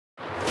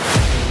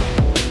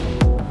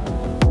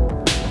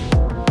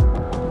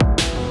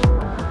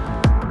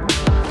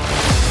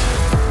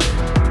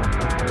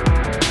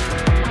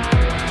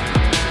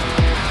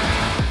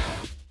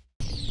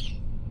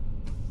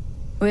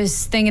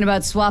was thinking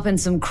about swapping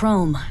some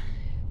chrome.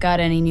 Got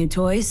any new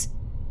toys?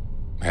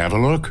 Have a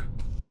look.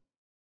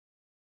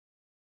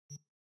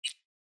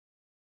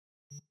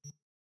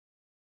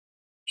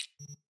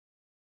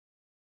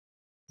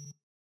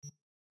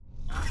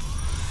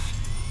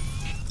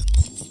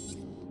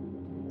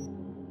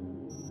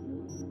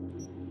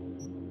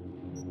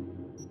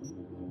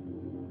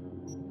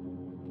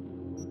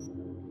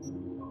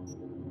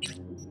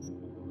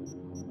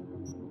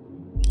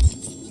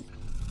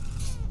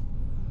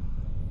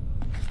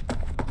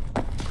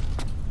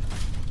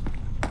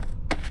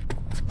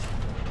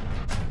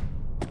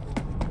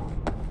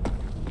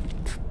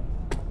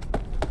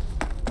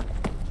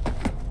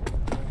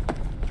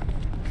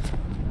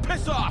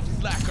 Piss off,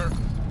 slacker!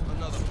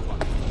 Another one.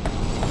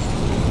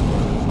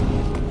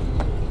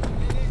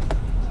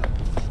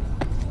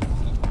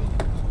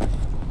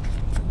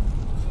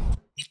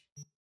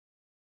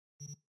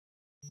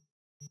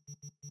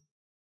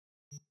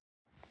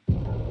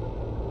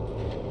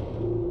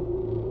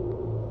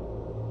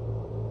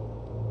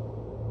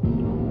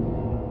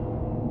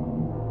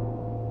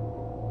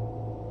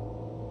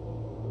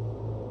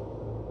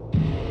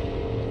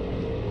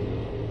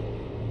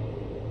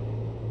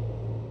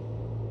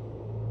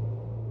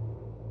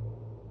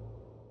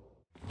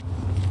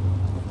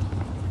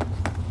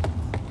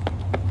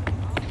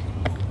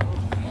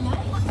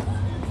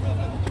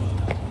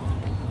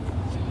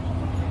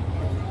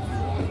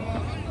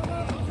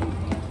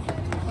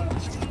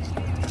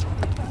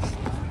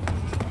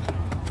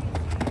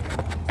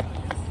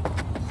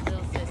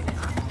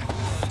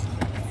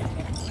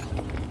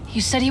 You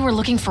said you were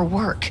looking for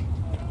work.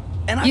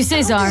 And You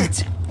Cesar.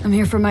 I'm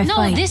here for my No,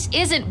 fight. this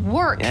isn't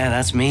work. Yeah,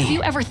 that's me. Have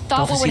you ever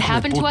thought what would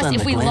happen to us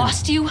if we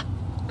lost you?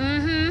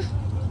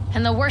 Mm-hmm.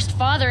 And the worst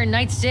father in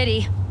Night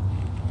City.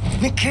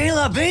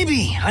 Michaela,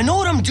 baby, I know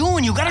what I'm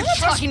doing. You gotta I'm not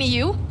trust talking to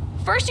you.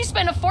 First you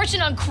spent a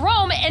fortune on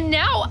chrome, and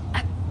now...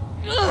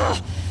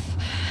 Ugh.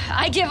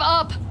 I give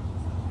up.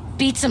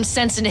 Beat some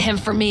sense into him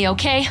for me,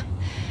 okay?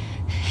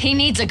 He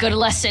needs a good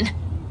lesson.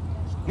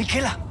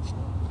 Michaela,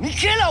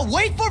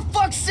 wait for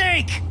fuck's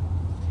sake!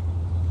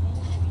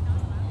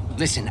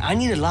 Listen, I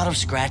need a lot of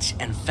scratch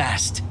and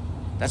fast.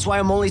 That's why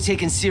I'm only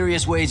taking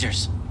serious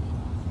wagers.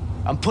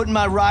 I'm putting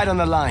my ride on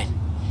the line.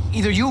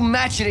 Either you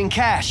match it in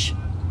cash,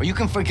 or you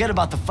can forget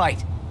about the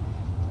fight.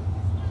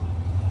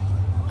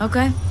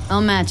 Okay,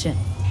 I'll match it.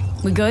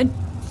 We good?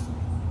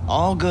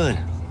 All good.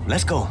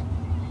 Let's go.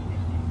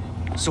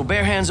 So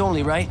bare hands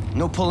only, right?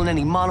 No pulling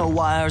any mono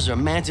wires or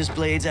mantis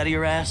blades out of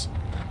your ass?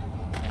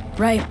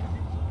 Right.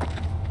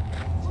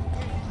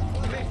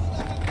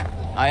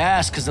 I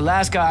asked because the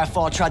last guy I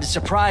fought tried to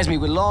surprise me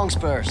with long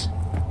spurs.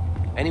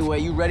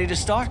 Anyway, you ready to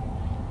start?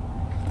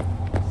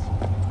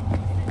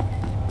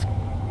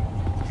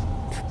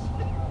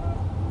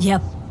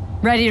 Yep.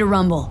 Ready to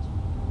rumble.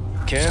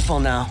 Careful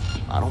now.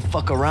 I don't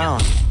fuck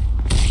around.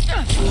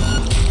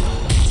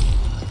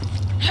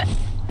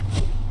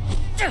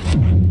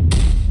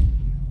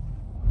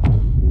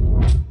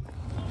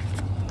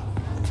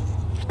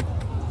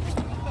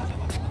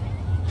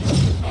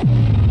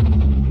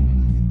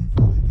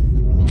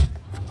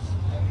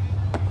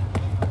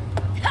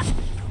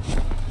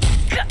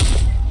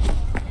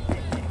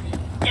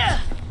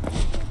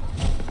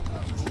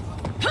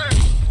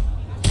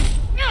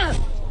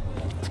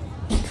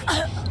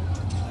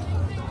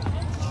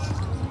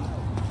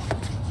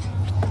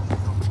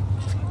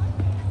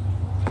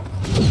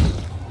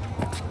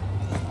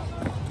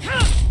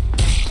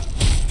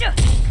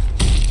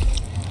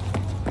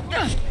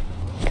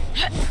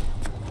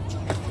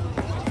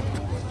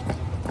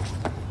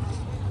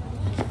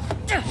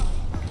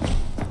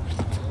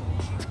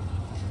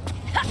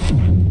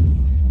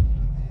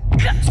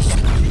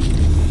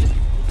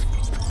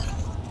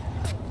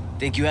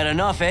 Think you had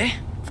enough, eh?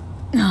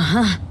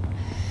 Uh-huh.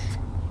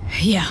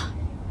 Yeah.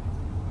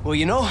 Well,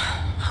 you know,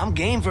 I'm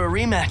game for a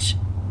rematch.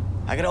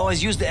 I could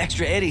always use the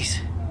extra eddies.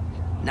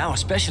 Now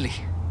especially.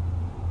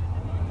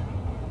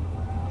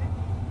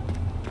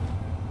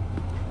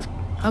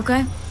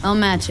 Okay, I'll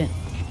match it.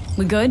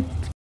 We good?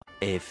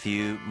 A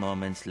few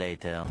moments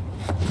later.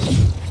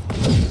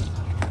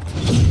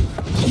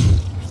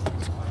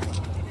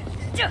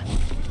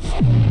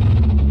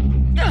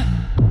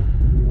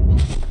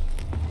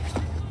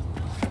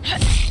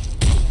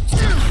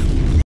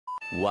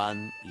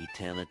 One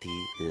eternity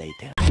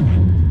later.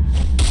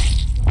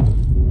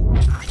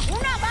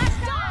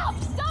 Stop!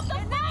 Stop the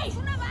fight!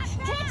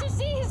 Can't you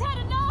see he's had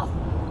enough?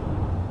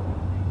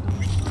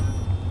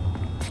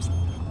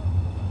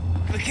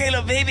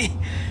 Michaela, baby.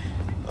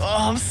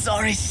 Oh, I'm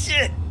sorry.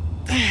 Shit.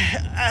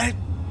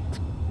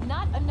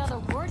 Not another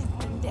word,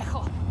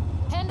 pendejo.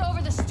 Hand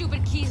over the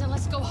stupid keys and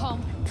let's go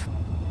home.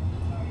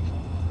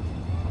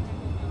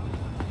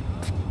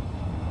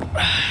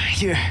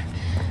 Here.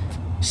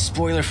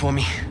 Spoiler for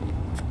me.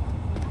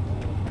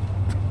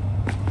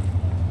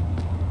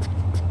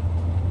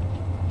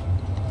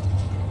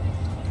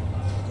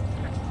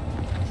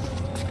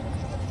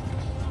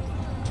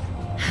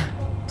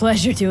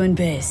 Pleasure doing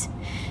biz.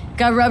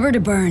 Got rubber to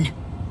burn.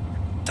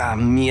 Ah,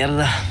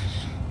 mierda.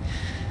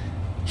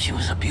 She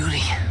was a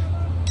beauty.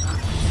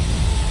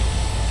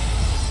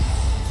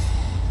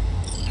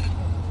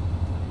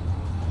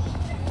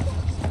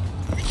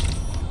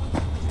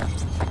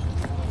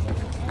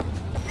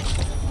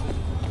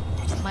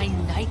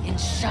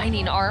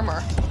 shining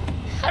armor.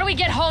 How do we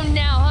get home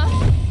now,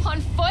 huh?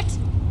 On foot?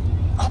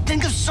 I'll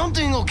think of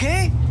something,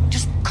 okay?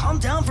 Just calm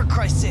down for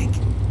Christ's sake.